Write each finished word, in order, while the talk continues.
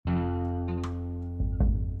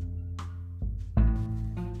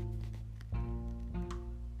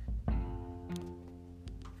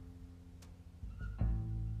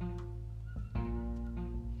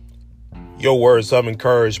Your words of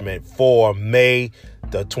encouragement for May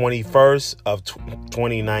the 21st of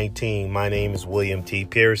 2019. My name is William T.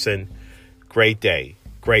 Pearson. Great day.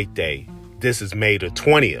 Great day. This is May the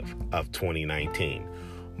 20th of 2019.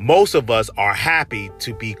 Most of us are happy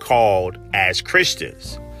to be called as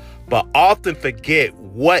Christians, but often forget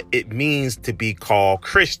what it means to be called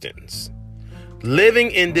Christians. Living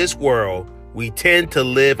in this world, we tend to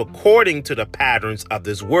live according to the patterns of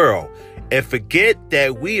this world and forget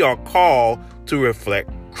that we are called to reflect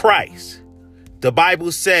Christ. The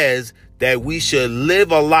Bible says that we should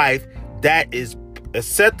live a life that is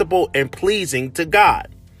acceptable and pleasing to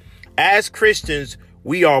God. As Christians,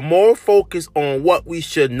 we are more focused on what we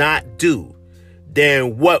should not do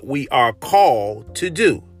than what we are called to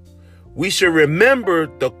do. We should remember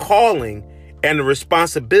the calling and the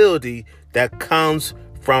responsibility that comes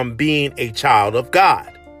from being a child of God.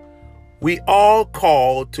 We all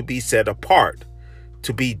called to be set apart,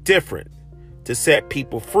 to be different, to set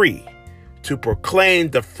people free, to proclaim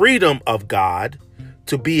the freedom of God,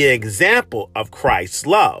 to be an example of Christ's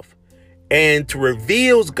love, and to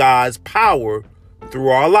reveal God's power through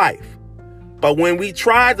our life. But when we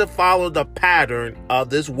try to follow the pattern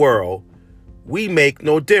of this world, we make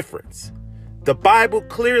no difference. The Bible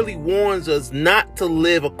clearly warns us not to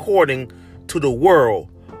live according to the world,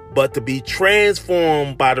 but to be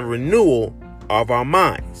transformed by the renewal of our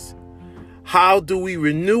minds. How do we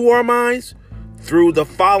renew our minds? Through the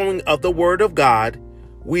following of the Word of God,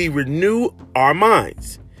 we renew our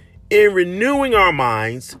minds. In renewing our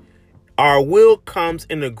minds, our will comes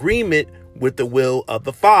in agreement with the will of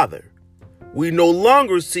the Father. We no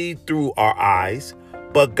longer see through our eyes,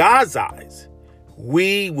 but God's eyes.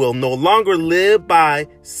 We will no longer live by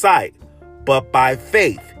sight, but by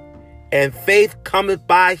faith. And faith cometh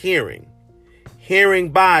by hearing, hearing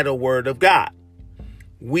by the word of God.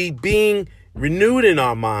 We being renewed in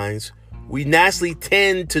our minds, we naturally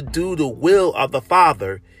tend to do the will of the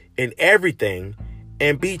Father in everything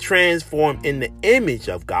and be transformed in the image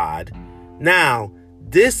of God. Now,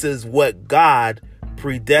 this is what God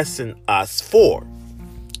predestined us for.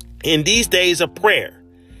 In these days of prayer,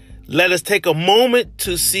 let us take a moment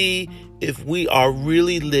to see if we are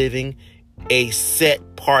really living a set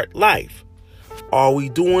part life. Are we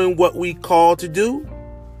doing what we call to do?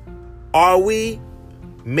 Are we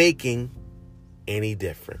making any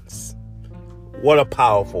difference? What a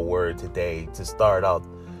powerful word today to start out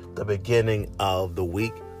the beginning of the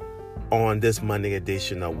week on this Monday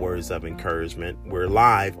edition of Words of Encouragement. We're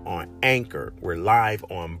live on Anchor, we're live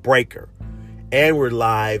on Breaker, and we're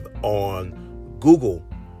live on Google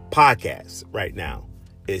Podcasts right now.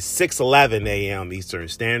 It's 6:11 a.m. Eastern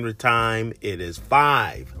Standard Time. It is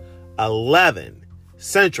 5:11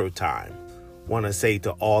 Central Time. Want to say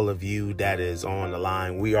to all of you that is on the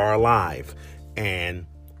line, we are live. And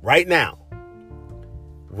right now,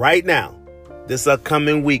 this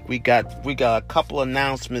upcoming week, we got a couple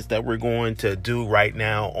announcements that we're going to do right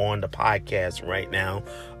now on the podcast right now.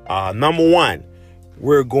 Number one,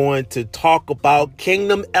 we're going to talk about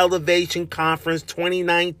Kingdom Elevation Conference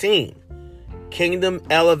 2019. Kingdom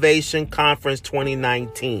Elevation Conference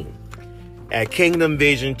 2019 at Kingdom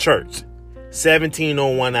Vision Church,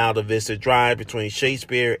 1701 Alta Vista Drive between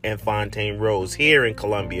Shakespeare and Fontaine Roads here in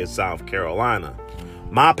Columbia, South Carolina.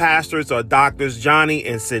 My pastors are Doctors Johnny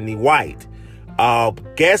and Sydney White.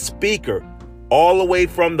 Guest speaker all the way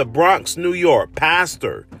from the Bronx, New York,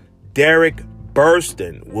 Pastor Derek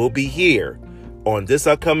Burston will be here on this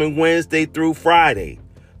upcoming Wednesday through Friday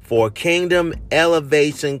for Kingdom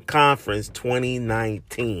Elevation Conference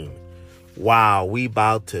 2019. Wow, we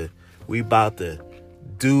about to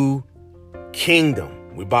do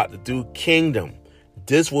kingdom. We about to do kingdom.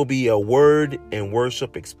 This will be a word and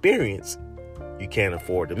worship experience you can't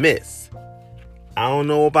afford to miss. I don't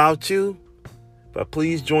know about you, but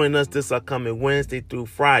please join us this upcoming Wednesday through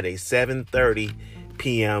Friday, 7:30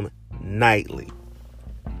 p.m. nightly.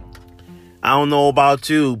 I don't know about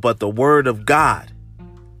you, but the Word of God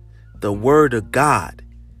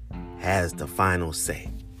has the final say.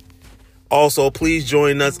 Also, please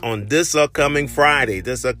join us on this upcoming Friday,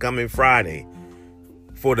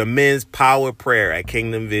 for the men's power prayer at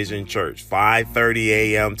Kingdom Vision Church, 5:30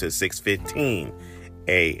 a.m. to 6:15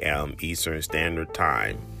 a.m. Eastern Standard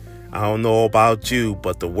Time. I don't know about you,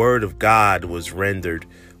 but the Word of God was rendered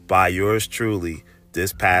by yours truly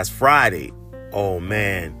this past Friday. Oh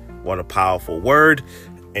man, what a powerful word.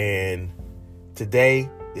 And today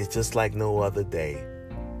is just like no other day.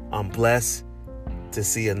 I'm blessed to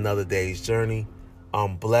see another day's journey.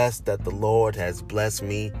 I'm blessed that the Lord has blessed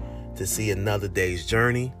me to see another day's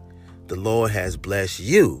journey. The Lord has blessed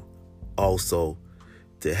you also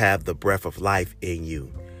to have the breath of life in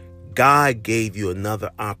you. God gave you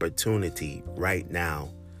another opportunity right now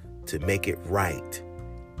to make it right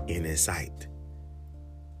in His sight.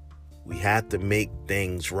 We have to make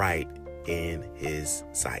things right in His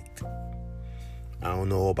sight. I don't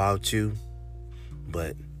know about you,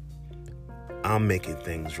 but I'm making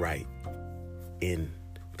things right in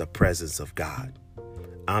the presence of God.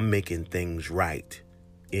 I'm making things right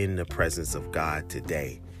in the presence of God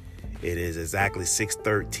today. It is exactly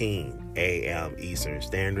 6:13 a.m. Eastern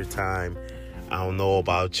Standard Time. I don't know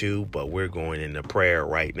about you, but we're going into prayer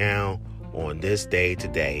right now on this day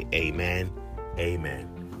today. Amen. Amen.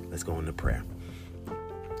 Let's go into prayer.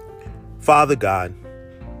 Father God,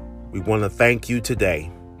 we want to thank you today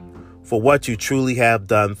for what you truly have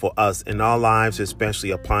done for us in our lives,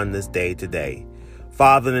 especially upon this day today.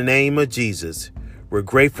 Father, in the name of Jesus, we're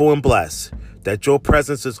grateful and blessed that your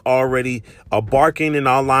presence is already embarking in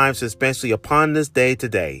our lives, especially upon this day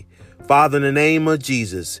today. Father, in the name of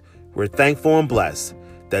Jesus, we're thankful and blessed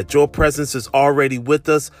that your presence is already with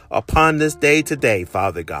us upon this day today,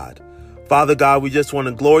 Father God. Father God, we just want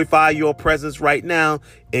to glorify your presence right now,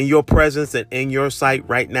 in your presence and in your sight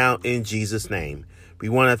right now, in Jesus' name. We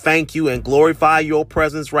want to thank you and glorify your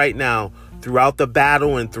presence right now throughout the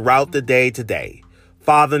battle and throughout the day today.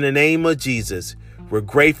 Father, in the name of Jesus, we're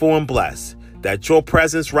grateful and blessed that your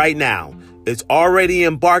presence right now is already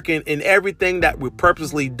embarking in everything that we're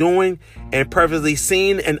purposely doing and purposely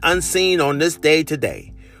seen and unseen on this day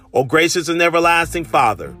today. Oh, gracious and everlasting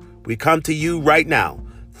Father, we come to you right now,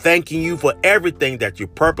 thanking you for everything that you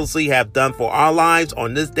purposely have done for our lives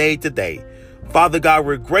on this day today. Father God,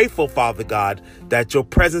 we're grateful, Father God, that your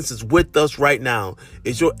presence is with us right now.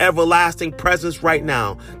 It's your everlasting presence right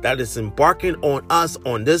now that is embarking on us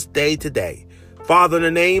on this day today. Father, in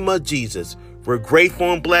the name of Jesus, we're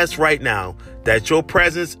grateful and blessed right now that your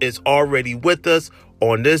presence is already with us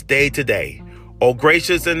on this day today. Oh,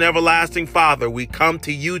 gracious and everlasting Father, we come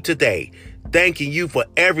to you today, thanking you for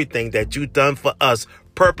everything that you've done for us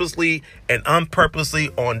purposely and unpurposely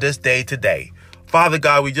on this day today. Father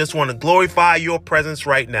God, we just want to glorify your presence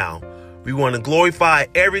right now. We want to glorify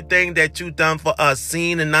everything that you've done for us,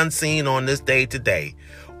 seen and unseen on this day today.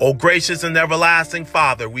 Oh, gracious and everlasting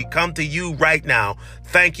Father, we come to you right now,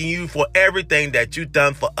 thanking you for everything that you've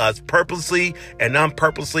done for us purposely and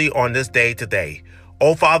unpurposely on this day today.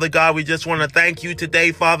 Oh, Father God, we just want to thank you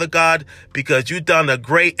today, Father God, because you've done a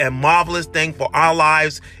great and marvelous thing for our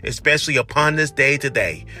lives, especially upon this day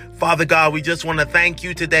today. Father God, we just want to thank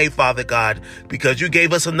you today, Father God, because you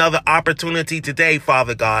gave us another opportunity today,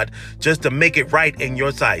 Father God, just to make it right in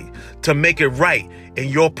your sight, to make it right in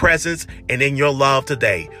your presence and in your love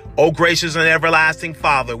today. Oh, gracious and everlasting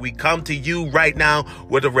Father, we come to you right now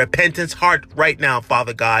with a repentance heart right now,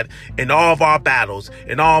 Father God, in all of our battles,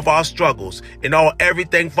 in all of our struggles, in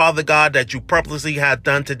everything, Father God, that you purposely have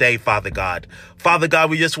done today, Father God. Father God,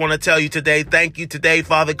 we just want to tell you today, thank you today,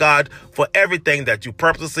 Father God, for everything that you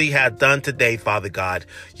purposely have done today, Father God.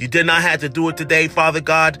 You did not have to do it today, Father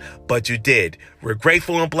God, but you did. We're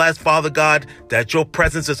grateful and blessed, Father God, that your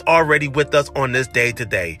presence is already with us on this day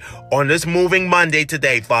today. On this moving Monday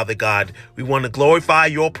today, Father God, we want to glorify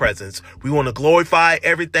your presence. We want to glorify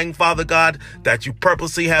everything, Father God, that you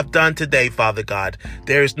purposely have done today, Father God.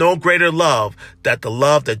 There is no greater love than the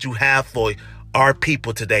love that you have for our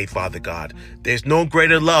people today, Father God. There's no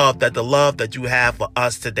greater love than the love that you have for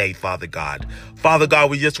us today, Father God. Father God,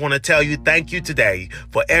 we just want to tell you thank you today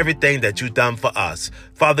for everything that you've done for us.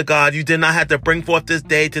 Father God, you did not have to bring forth this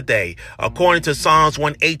day today. According to Psalms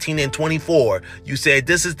 118 and 24, you said,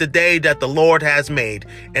 "This is the day that the Lord has made,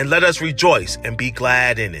 and let us rejoice and be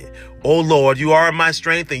glad in it." O Lord, you are my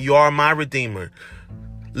strength and you are my redeemer.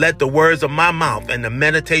 Let the words of my mouth and the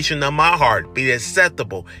meditation of my heart be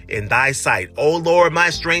acceptable in thy sight. O Lord, my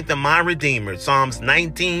strength and my redeemer. Psalms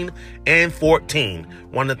 19 and 14.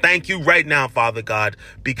 Want to thank you right now, Father God,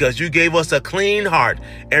 because you gave us a clean heart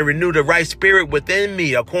and renewed the right spirit within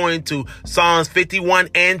me, according to Psalms 51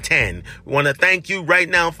 and 10. We want to thank you right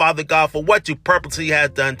now, Father God, for what you purposely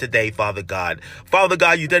have done today, Father God. Father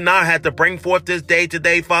God, you did not have to bring forth this day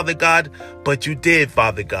today, Father God, but you did,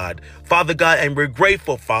 Father God. Father God, and we're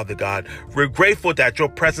grateful, Father God. We're grateful that your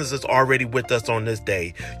presence is already with us on this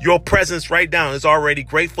day. Your presence right now is already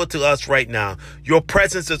grateful to us right now. Your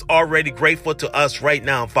presence is already grateful to us right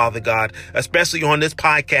now, Father God, especially on this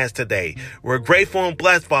podcast today. We're grateful and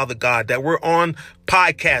blessed, Father God, that we're on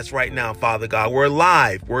podcast right now, Father God. We're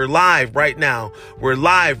live. We're live right now. We're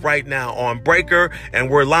live right now on Breaker, and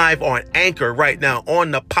we're live on Anchor right now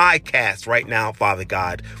on the podcast right now, Father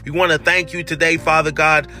God. We want to thank you today, Father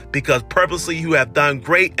God, because purposely you have done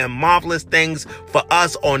great and marvelous things for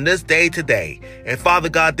us on this day today. And Father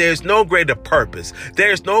God, there's no greater purpose.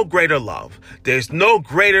 There's no greater love. There's no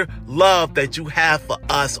greater love that you have for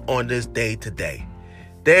us on this day today.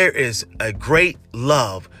 There is a great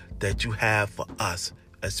love that you have for us,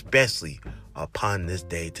 especially upon this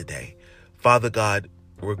day today. Father God,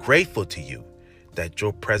 we're grateful to you that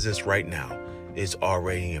your presence right now is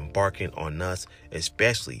already embarking on us,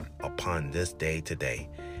 especially upon this day today.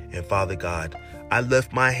 And Father God, I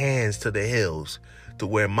lift my hands to the hills to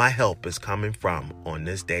where my help is coming from on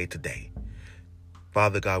this day today.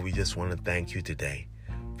 Father God, we just want to thank you today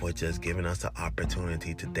for just giving us the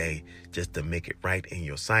opportunity today just to make it right in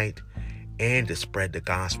your sight and to spread the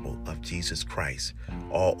gospel of Jesus Christ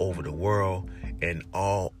all over the world and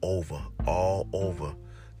all over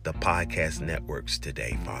the podcast networks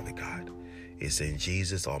today, Father God. It's in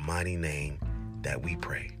Jesus' almighty name that we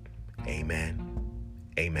pray. Amen.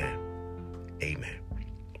 Amen. Amen.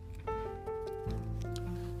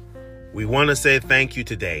 We want to say thank you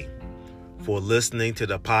today for listening to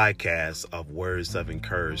the podcast of Words of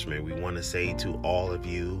Encouragement. We want to say to all of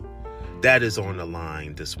you that is on the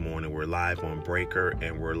line this morning, we're live on Breaker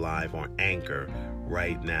and we're live on Anchor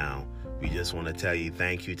right now. We just want to tell you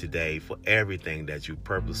thank you today for everything that you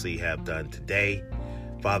purposely have done today.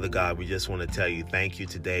 Father God, we just want to tell you thank you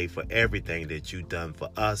today for everything that you've done for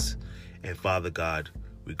us. And Father God,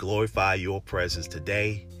 we glorify your presence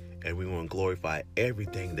today, and we want to glorify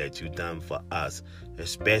everything that you've done for us,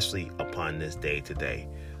 especially upon this day today.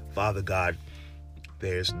 Father God,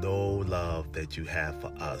 there's no love that you have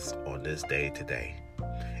for us on this day today.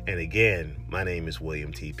 And again, my name is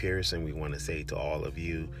William T. Pearson. We want to say to all of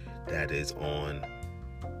you that is on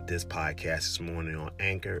this podcast this morning on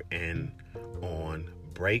Anchor and on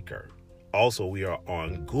Breaker. Also, we are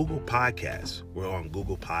on Google Podcasts. We're on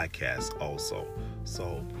Google Podcasts also.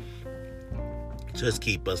 So just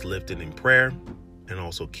keep us lifted in prayer, and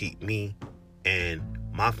also keep me and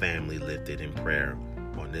my family lifted in prayer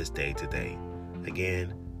on this day today.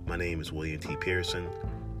 Again, my name is William T. Pearson.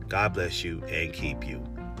 God bless you and keep you.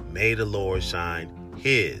 May the Lord shine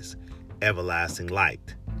his everlasting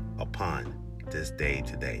light upon this day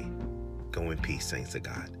today. Go in peace, saints of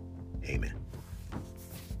God. Amen.